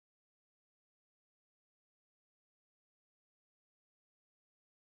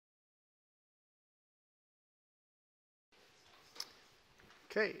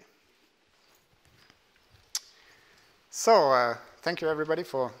Okay. So, thank you everybody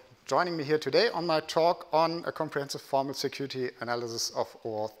for joining me here today on my talk on a comprehensive formal security analysis of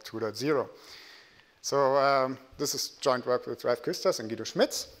OAuth 2.0. So, this is joint work with Ralf Küsters and Guido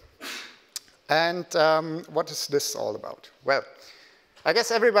Schmitz. And what is this all about? Well, I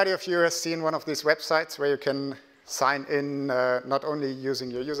guess everybody of you has seen one of these websites where you can sign in not only using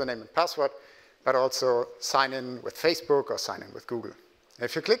your username and password, but also sign in with Facebook or sign in with Google.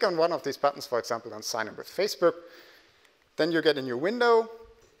 If you click on one of these buttons, for example, on sign in with Facebook, then you get a new window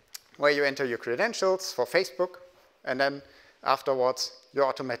where you enter your credentials for Facebook, and then afterwards, you're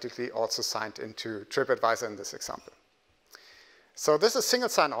automatically also signed into TripAdvisor in this example. So this is single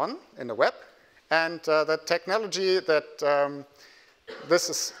sign-on in the web, and the technology that this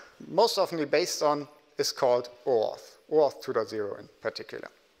is most often based on is called OAuth, OAuth 2.0 in particular.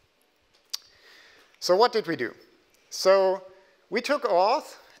 So what did we do? So we took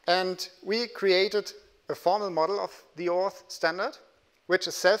OAuth and we created a formal model of the OAuth standard, which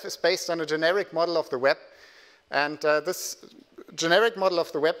itself is based on a generic model of the web. And this generic model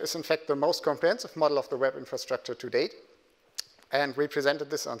of the web is in fact the most comprehensive model of the web infrastructure to date. And we presented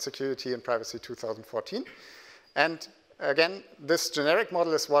this on Security and Privacy 2014. And again, this generic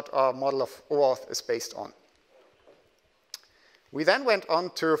model is what our model of OAuth is based on. We then went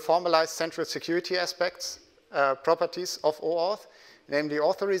on to formalize central security aspects, properties of OAuth, namely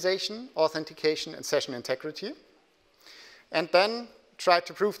authorization, authentication, and session integrity, and then tried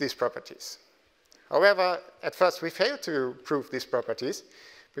to prove these properties. However, at first we failed to prove these properties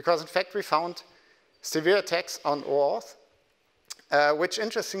because in fact we found severe attacks on OAuth, which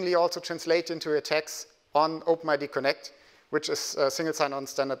interestingly also translate into attacks on OpenID Connect, which is a single sign-on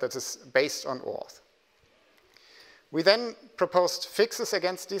standard that is based on OAuth. We then proposed fixes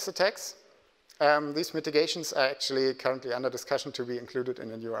against these attacks. These mitigations are actually currently under discussion to be included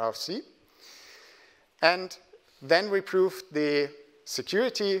in a new RFC. And then we proved the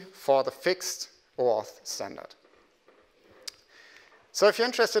security for the fixed OAuth standard. So if you're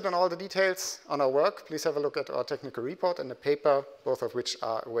interested in all the details on our work, please have a look at our technical report and the paper, both of which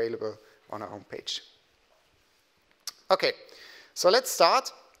are available on our homepage. Okay, so let's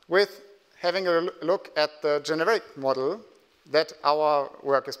start with having a look at the generic model that our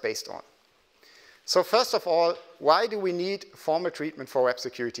work is based on. So first of all, why do we need formal treatment for web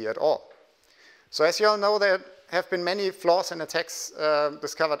security at all? So as you all know, there have been many flaws and attacks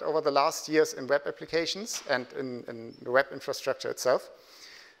discovered over the last years in web applications and in the web infrastructure itself.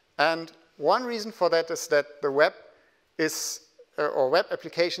 And one reason for that is that the web is, or web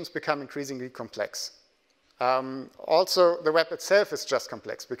applications become increasingly complex. Also, the web itself is just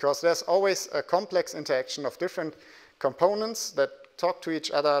complex because there's always a complex interaction of different components that talk to each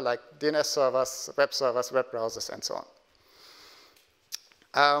other, like DNS servers, web browsers, and so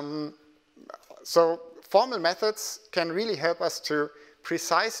on. So formal methods can really help us to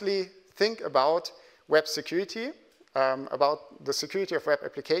precisely think about web security, about the security of web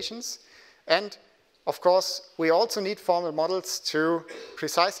applications. And of course, we also need formal models to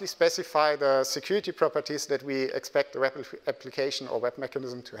precisely specify the security properties that we expect the web application or web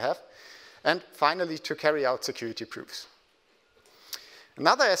mechanism to have. And finally, to carry out security proofs.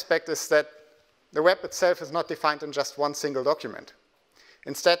 Another aspect is that the web itself is not defined in just one single document.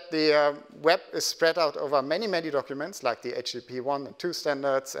 Instead, the web is spread out over many, many documents, like the HTTP 1 and 2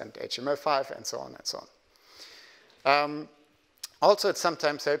 standards and HTML5 and so on and so on. Also, it's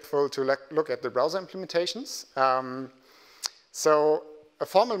sometimes helpful to look at the browser implementations. So a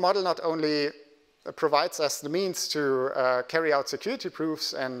formal model not only provides us the means to carry out security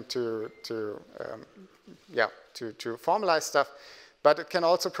proofs and to formalize stuff, but it can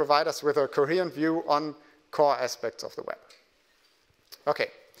also provide us with a coherent view on core aspects of the web.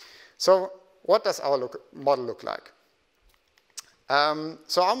 Okay, so what does our model look like?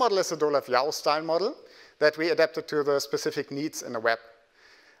 So our model is a Dolaf-Yao style model that we adapted to the specific needs in the web.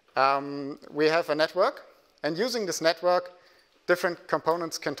 We have a network, and using this network, different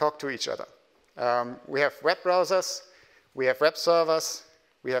components can talk to each other. We have web browsers, we have web servers,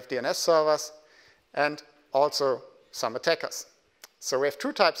 we have DNS servers, and also some attackers. So we have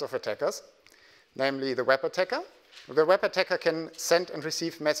two types of attackers, namely the web attacker. The web attacker can send and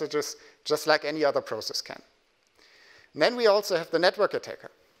receive messages just like any other process can. And then we also have the network attacker.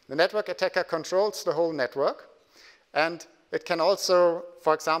 The network attacker controls the whole network, and it can also,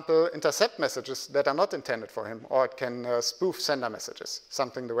 for example, intercept messages that are not intended for him, or it can spoof sender messages,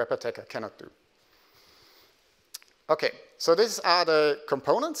 something the web attacker cannot do. Okay, so these are the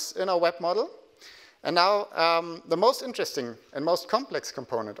components in our web model. And now the most interesting and most complex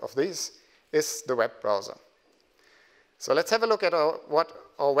component of these is the web browser. So let's have a look at what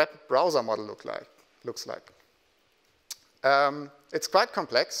our web browser model looks like. It's quite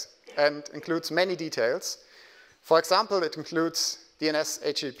complex and includes many details. For example, it includes DNS,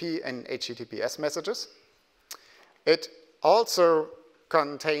 HTTP, and HTTPS messages. It also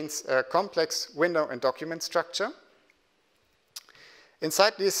contains a complex window and document structure.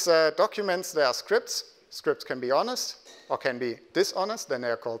 Inside these documents, there are scripts. Scripts can be honest or can be dishonest, then they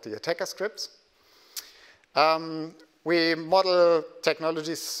are called the attacker scripts. We model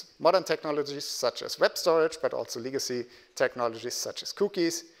technologies, modern technologies such as web storage, but also legacy technologies such as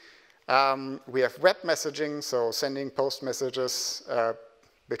cookies. We have web messaging, so sending post messages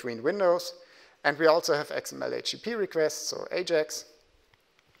between windows. And we also have XML HTTP requests, or AJAX.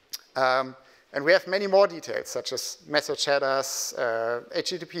 And we have many more details, such as message headers,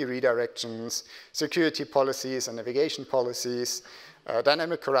 HTTP redirections, security policies and navigation policies,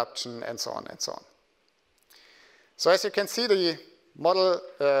 dynamic corruption, and so on and so on. So as you can see, the model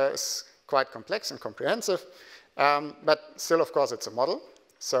is quite complex and comprehensive, but still, of course, it's a model.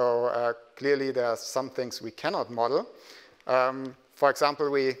 So clearly, there are some things we cannot model. For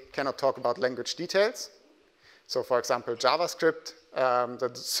example, we cannot talk about language details. So for example, JavaScript, the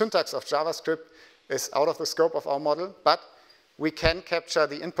syntax of JavaScript is out of the scope of our model, but we can capture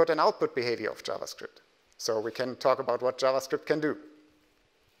the input and output behavior of JavaScript. So we can talk about what JavaScript can do.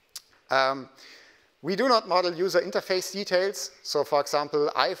 We do not model user interface details. So for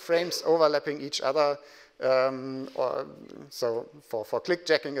example, iframes overlapping each other. So for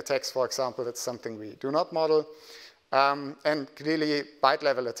clickjacking attacks, for example, that's something we do not model. And clearly, byte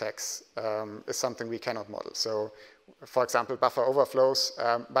level attacks is something we cannot model. So for example, buffer overflows.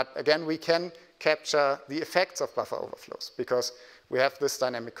 But again, we can capture the effects of buffer overflows because we have this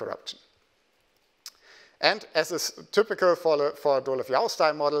dynamic corruption. And as is typical for a Dolev-Yao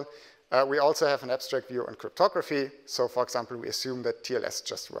style model, we also have an abstract view on cryptography. So for example, we assume that TLS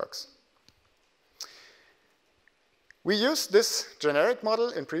just works. We used this generic model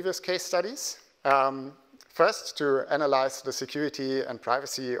in previous case studies. First, to analyze the security and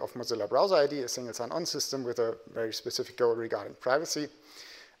privacy of Mozilla Browser ID, a single sign-on system with a very specific goal regarding privacy.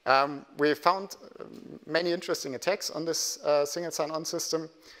 We found many interesting attacks on this single sign-on system.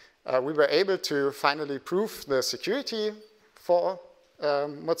 We were able to finally prove the security for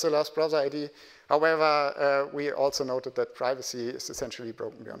Mozilla's Browser ID. However, we also noted that privacy is essentially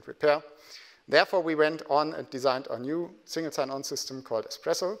broken beyond repair. Therefore, we went on and designed a new single sign-on system called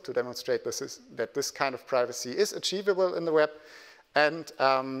Espresso to demonstrate that this kind of privacy is achievable in the web. And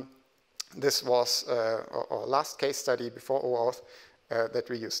this was our last case study before OAuth that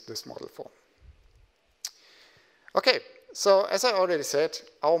we used this model for. OK, so as I already said,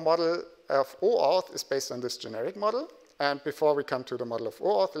 our model of OAuth is based on this generic model. And before we come to the model of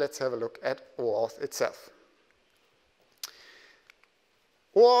OAuth, let's have a look at OAuth itself.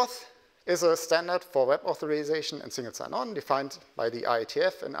 OAuth is a standard for web authorization and single sign-on defined by the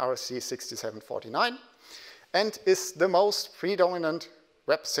IETF in RFC 6749 and is the most predominant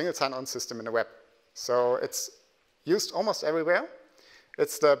web single sign-on system in the web. So it's used almost everywhere.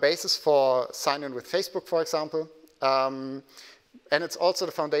 It's the basis for sign-in with Facebook, for example. And it's also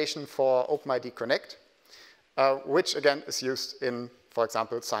the foundation for OpenID Connect, which again is used in, for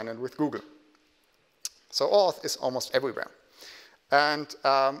example, sign-in with Google. So OAuth is almost everywhere. And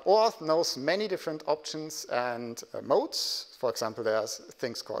OAuth knows many different options and modes. For example, there's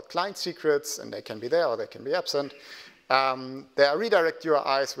things called client secrets, and they can be there or they can be absent. There are redirect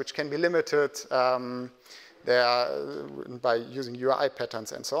URIs, which can be limited by using URI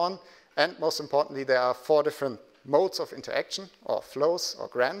patterns and so on. And most importantly, there are 4 different modes of interaction, or flows, or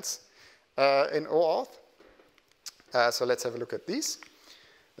grants in OAuth. So let's have a look at these.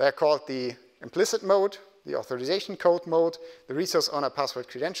 They're called the implicit mode, the authorization code mode, the resource owner password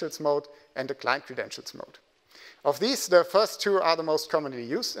credentials mode, and the client credentials mode. Of these, the first 2 are the most commonly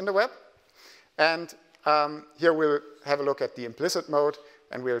used in the web. And here we'll have a look at the implicit mode,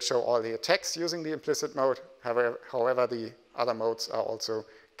 and we'll show all the attacks using the implicit mode. However, the other modes are also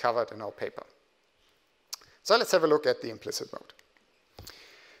covered in our paper. So let's have a look at the implicit mode.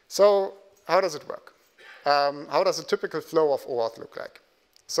 So how does it work? How does a typical flow of OAuth look like?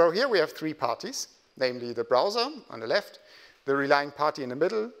 So here we have 3 parties, namely the browser on the left, the relying party in the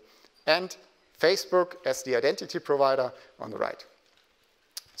middle, and Facebook as the identity provider on the right.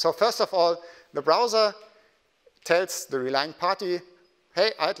 So first of all, the browser tells the relying party,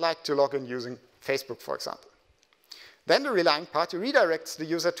 hey, I'd like to log in using Facebook, for example. Then the relying party redirects the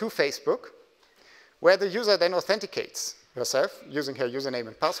user to Facebook, where the user then authenticates herself using her username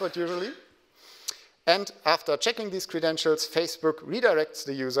and password usually. And after checking these credentials, Facebook redirects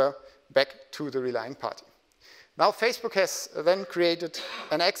the user back to the relying party. Now Facebook has then created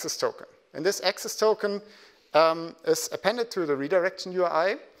an access token. And this access token is appended to the redirection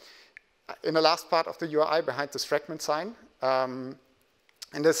URI in the last part of the URI behind this fragment sign. And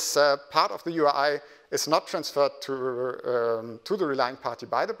this part of the URI is not transferred to the relying party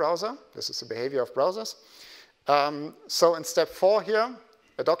by the browser. This is the behavior of browsers. So in step 4 here,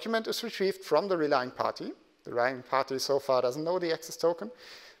 a document is retrieved from the relying party. The relying party so far doesn't know the access token.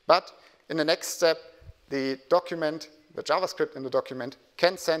 But in the next step, the document, the JavaScript in the document,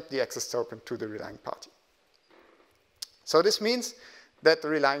 can send the access token to the relying party. So this means that the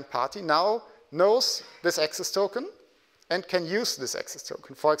relying party now knows this access token and can use this access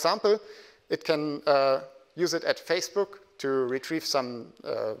token. For example, it can use it at Facebook to retrieve some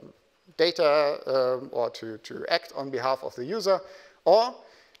data or to act on behalf of the user, or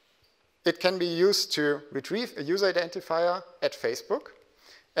it can be used to retrieve a user identifier at Facebook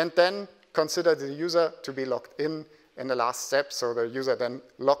and then consider the user to be logged in the last step, so the user then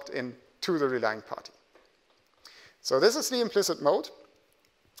logged in to the relying party. So this is the implicit mode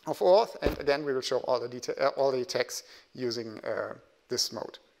of OAuth, and again we will show all the attacks using this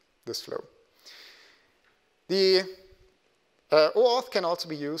mode, this flow. The OAuth can also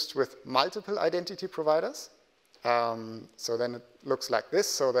be used with multiple identity providers. So then it looks like this.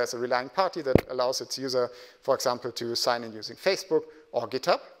 So there's a relying party that allows its user, for example, to sign in using Facebook or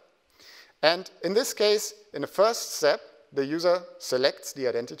GitHub. And in this case, in the first step, the user selects the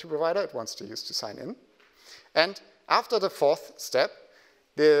identity provider it wants to use to sign in. And after the 4th step,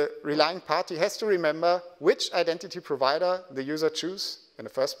 the relying party has to remember which identity provider the user chose in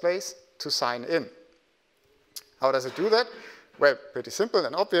the first place to sign in. How does it do that? Well, pretty simple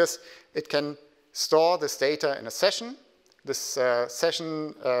and obvious. It can store this data in a session. This the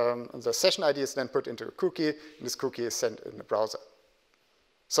session ID is then put into a cookie, and this cookie is sent in the browser.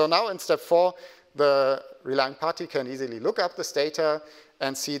 So now in step 4, the relying party can easily look up this data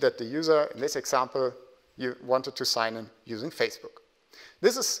and see that the user, in this example, you wanted to sign in using Facebook.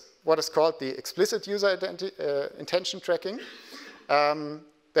 This is what is called the explicit user intention tracking.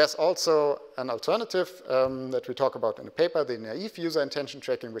 There's also an alternative that we talk about in the paper, the naive user intention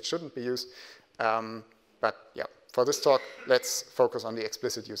tracking, which shouldn't be used. But yeah, for this talk, let's focus on the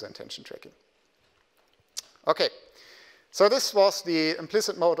explicit user intention tracking. Okay, so this was the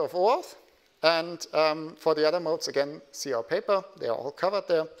implicit mode of OAuth. And for the other modes, again, see our paper. They are all covered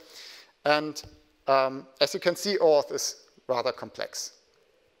there. And as you can see, OAuth is rather complex.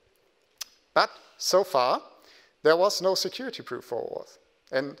 But so far, there was no security proof for OAuth.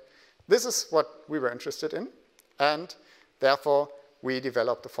 And this is what we were interested in. And therefore, we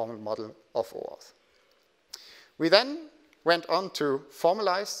developed the formal model of OAuth. We then went on to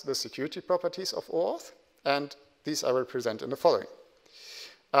formalize the security properties of OAuth. And these I will present in the following.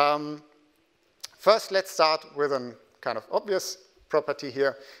 First, let's start with a kind of obvious property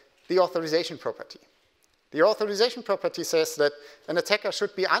here, the authorization property. The authorization property says that an attacker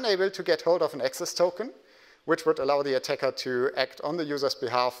should be unable to get hold of an access token, which would allow the attacker to act on the user's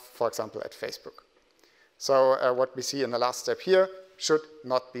behalf, for example, at Facebook. So what we see in the last step here should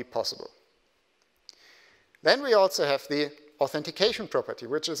not be possible. Then we also have the authentication property,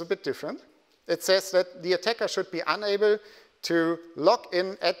 which is a bit different. It says that the attacker should be unable to log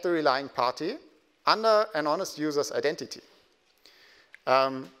in at the relying party under an honest user's identity.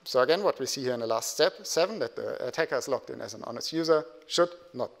 So again, what we see here in the last step, 7, that the attacker is logged in as an honest user, should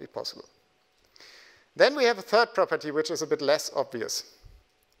not be possible. Then we have a third property, which is a bit less obvious.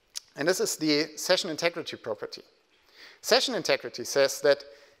 And this is the session integrity property. Session integrity says that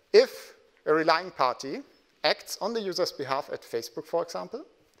if a relying party acts on the user's behalf at Facebook, for example,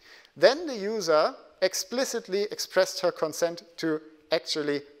 then the user explicitly expressed her consent to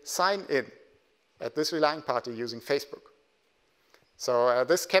actually sign in at this relying party using Facebook. So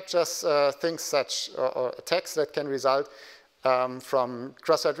this captures things such or attacks that can result from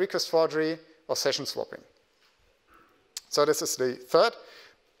cross-site request forgery or session swapping. So this is the third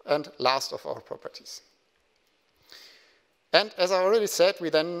and last of our properties. And as I already said, we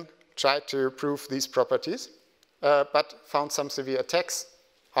then tried to prove these properties, but found some severe attacks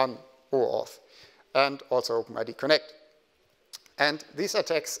on OAuth and also OpenID Connect. And these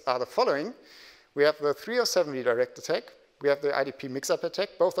attacks are the following. We have the 307 redirect attack. We have the IDP mix-up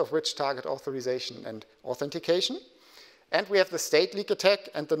attack, both of which target authorization and authentication. And we have the state leak attack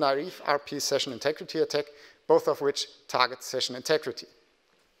and the naive RP session integrity attack, both of which target session integrity.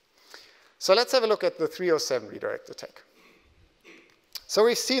 So let's have a look at the 307 redirect attack. So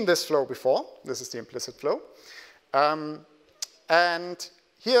we've seen this flow before. This is the implicit flow. And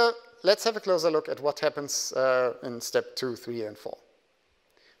here, let's have a closer look at what happens in step 2, 3, and 4.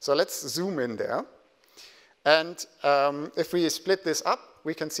 So let's zoom in there. And if we split this up,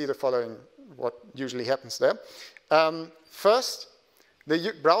 we can see the following, what usually happens there. First,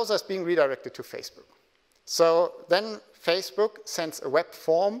 the browser is being redirected to Facebook. So then Facebook sends a web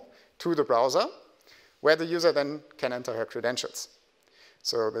form to the browser, where the user then can enter her credentials.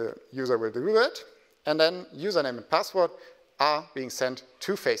 So the user will do that, and then username and password are being sent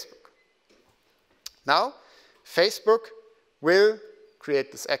to Facebook. Now, Facebook will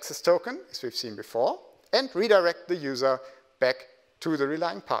create this access token, as we've seen before, and redirect the user back to the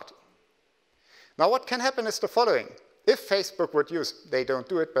relying party. Now, what can happen is the following. If Facebook would use, they don't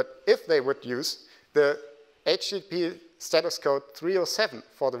do it, but if they would use the HTTP status code 307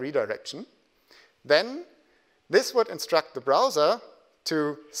 for the redirection, then this would instruct the browser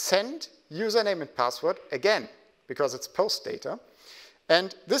to send username and password again, because it's post data.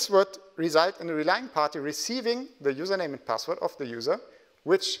 And this would result in the relying party receiving the username and password of the user,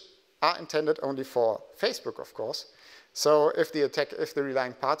 which are intended only for Facebook, of course. So if the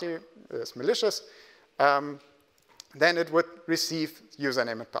relying party is malicious, then it would receive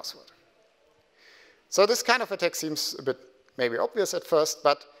username and password. So this kind of attack seems a bit maybe obvious at first,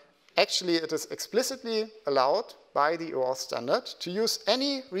 but actually it is explicitly allowed by the OAuth standard to use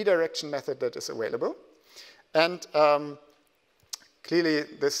any redirection method that is available. And clearly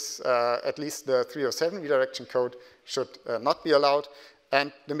this, at least the 307 redirection code should not be allowed.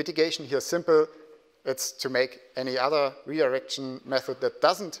 And the mitigation here is simple. It's to make any other redirection method that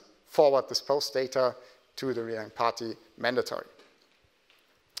doesn't forward this post data to the relying party mandatory.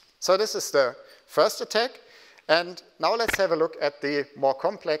 So this is the first attack. And now let's have a look at the more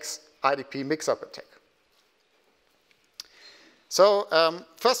complex IDP mix-up attack. So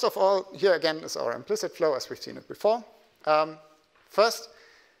first of all, here again is our implicit flow as we've seen it before. First,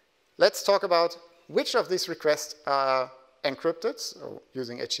 let's talk about which of these requests are encrypted, so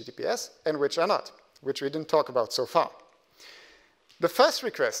using HTTPS, and which are not, which we didn't talk about so far. The first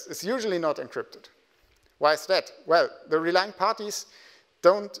request is usually not encrypted. Why is that? Well, the relying parties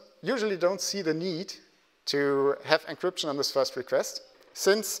usually don't see the need to have encryption on this first request,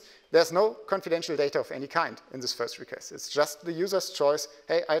 since there's no confidential data of any kind in this first request. It's just the user's choice,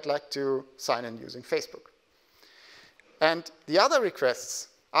 hey, I'd like to sign in using Facebook. And the other requests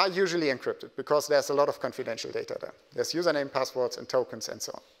are usually encrypted because there's a lot of confidential data there. There's username, passwords, and tokens, and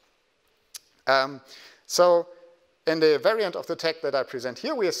so on. So in the variant of the attack that I present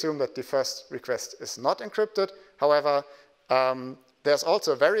here, we assume that the first request is not encrypted. However, there's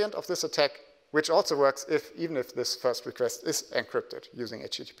also a variant of this attack which also works even if this first request is encrypted using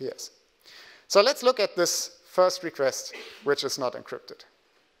HTTPS. So let's look at this first request which is not encrypted.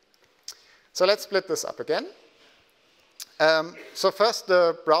 So let's split this up again. So first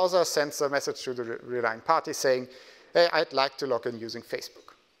the browser sends a message to the relying party saying, hey, I'd like to log in using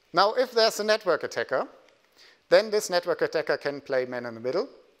Facebook. Now if there's a network attacker, then this network attacker can play man in the middle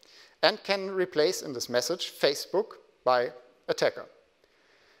and can replace in this message Facebook by attacker.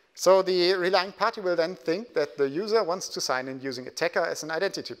 So the relying party will then think that the user wants to sign in using attacker as an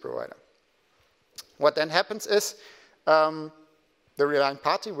identity provider. What then happens is the relying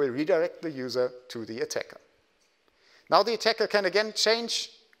party will redirect the user to the attacker. Now the attacker can again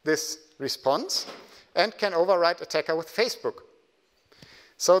change this response and can override attacker with Facebook.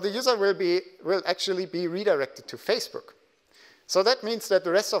 So the user will actually be redirected to Facebook. So that means that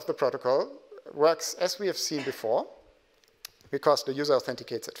the rest of the protocol works as we have seen before, because the user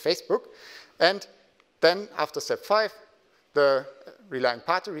authenticates at Facebook. And then after step 5, the relying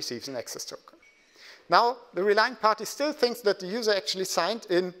party receives an access token. Now, the relying party still thinks that the user actually signed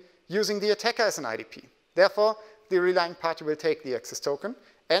in using the attacker as an IDP. Therefore, the relying party will take the access token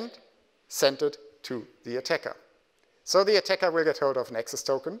and send it to the attacker. So the attacker will get hold of an access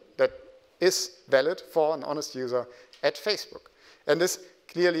token that is valid for an honest user at Facebook. And this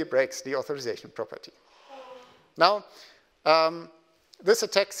clearly breaks the authorization property. Now, this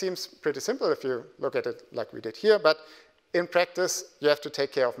attack seems pretty simple if you look at it like we did here, but in practice, you have to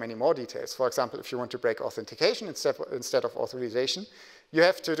take care of many more details. For example, if you want to break authentication instead of authorization, you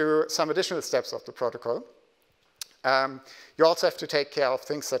have to do some additional steps of the protocol. You also have to take care of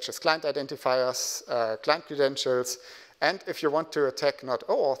things such as client identifiers, client credentials, and if you want to attack not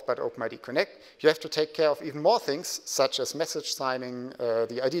OAuth but OpenID Connect, you have to take care of even more things such as message signing,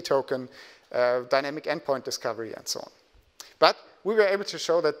 the ID token, dynamic endpoint discovery, and so on. But we were able to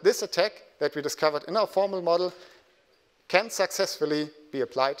show that this attack that we discovered in our formal model can successfully be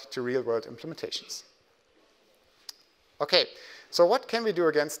applied to real-world implementations. Okay, so what can we do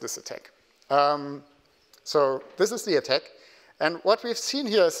against this attack? So this is the attack. And what we've seen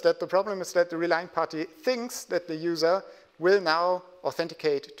here is that the problem is that the relying party thinks that the user will now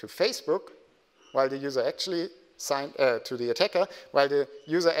authenticate to Facebook while the user actually signed to the attacker, while the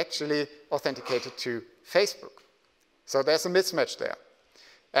user actually authenticated to Facebook. So there's a mismatch there.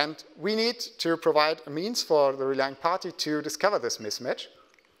 And we need to provide a means for the relying party to discover this mismatch.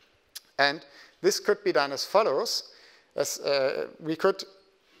 And this could be done as follows. We could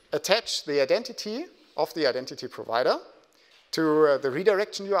attach the identity of the identity provider to the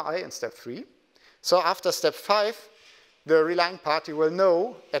redirection URI in step 3. So after step 5, the relying party will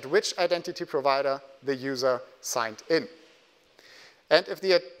know at which identity provider the user signed in. And if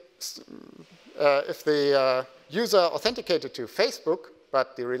the user authenticated to Facebook,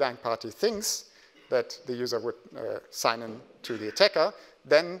 but the relying party thinks that the user would sign in to the attacker,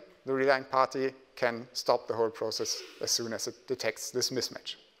 then the relying party can stop the whole process as soon as it detects this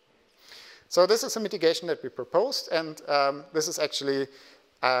mismatch. So this is a mitigation that we proposed, and this is actually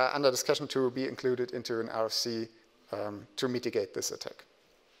under discussion to be included into an RFC to mitigate this attack.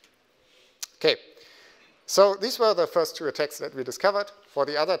 Okay, so these were the first 2 attacks that we discovered. For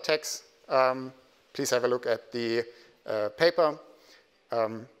the other attacks, please have a look at the paper.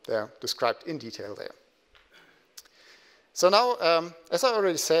 They're described in detail there. So now, as I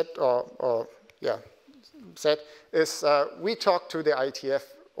already said, we talked to the IETF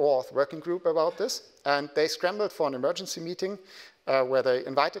OAuth working group about this, and they scrambled for an emergency meeting where they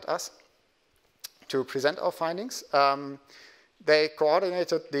invited us to present our findings. They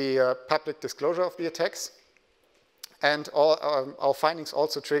coordinated the public disclosure of the attacks, and our findings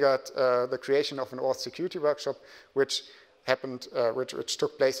also triggered the creation of an OAuth security workshop, which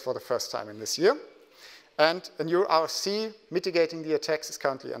took place for the first time in this year. And a new RFC mitigating the attacks is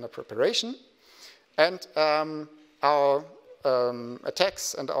currently under preparation. And our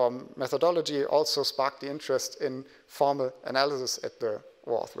attacks and our methodology also sparked the interest in formal analysis at the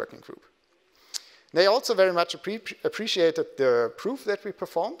OAuth working group. They also very much appreciated the proof that we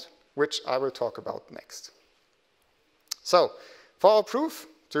performed, which I will talk about next. So, for our proof,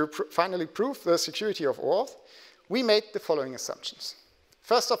 to finally prove the security of OAuth, we made the following assumptions.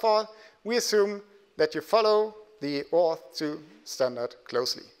 First of all, we assume that you follow the OAuth 2 standard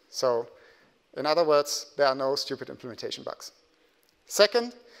closely. So, in other words, there are no stupid implementation bugs.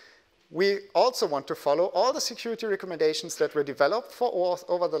 Second, we also want to follow all the security recommendations that were developed for OAuth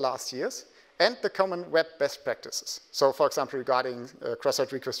over the last years and the common web best practices. So, for example, regarding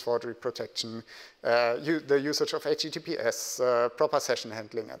cross-site request forgery protection, the usage of HTTPS, proper session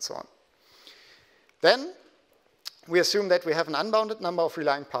handling, and so on. Then, we assume that we have an unbounded number of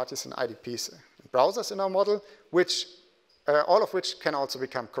relying parties and IDPs and browsers in our model, all of which can also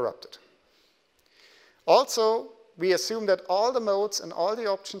become corrupted. Also, we assume that all the modes and all the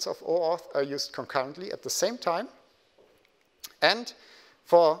options of OAuth are used concurrently at the same time. And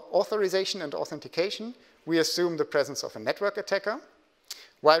for authorization and authentication, we assume the presence of a network attacker.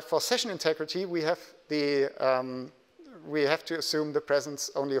 While for session integrity, we have to assume the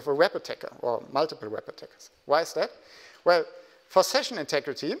presence only of a web attacker or multiple web attackers. Why is that? Well, for session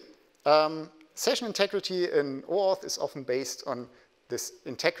integrity in OAuth is often based on this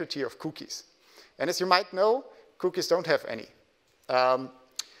integrity of cookies. And as you might know, cookies don't have any. So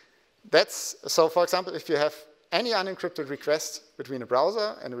for example, if you have any unencrypted request between a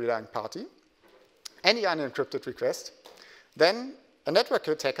browser and a relying party, any unencrypted request, then a network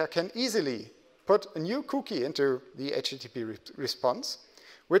attacker can easily put a new cookie into the HTTP response,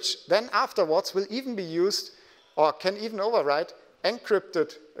 which then afterwards will even be used or can even override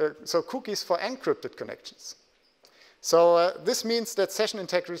encrypted, so cookies for encrypted connections. So this means that session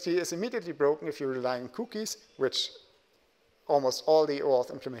integrity is immediately broken if you rely on cookies, which almost all the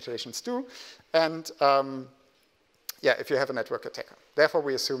OAuth implementations do, and if you have a network attacker. Therefore,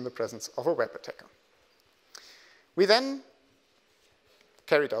 we assume the presence of a web attacker. We then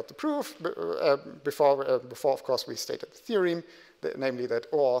carried out the proof before, of course, we stated the theorem, namely that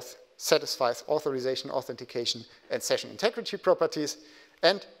OAuth satisfies authorization, authentication, and session integrity properties,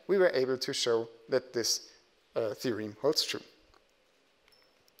 and we were able to show that this theorem holds true.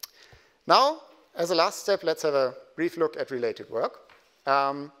 Now, as a last step, let's have a brief look at related work.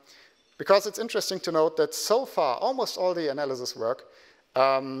 Because it's interesting to note that so far, almost all the analysis work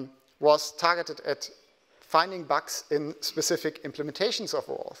was targeted at finding bugs in specific implementations of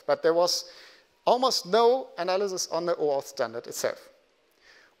OAuth, but there was almost no analysis on the OAuth standard itself.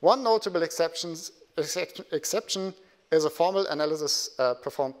 One notable exception is a formal analysis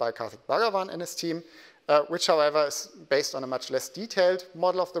performed by Karthik Bhagavan and his team, which, however, is based on a much less detailed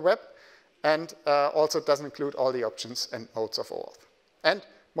model of the web and also doesn't include all the options and modes of OAuth. And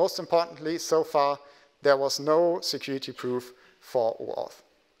most importantly, so far, there was no security proof for OAuth.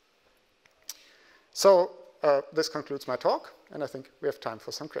 So this concludes my talk, and I think we have time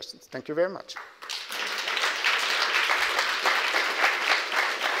for some questions. Thank you very much.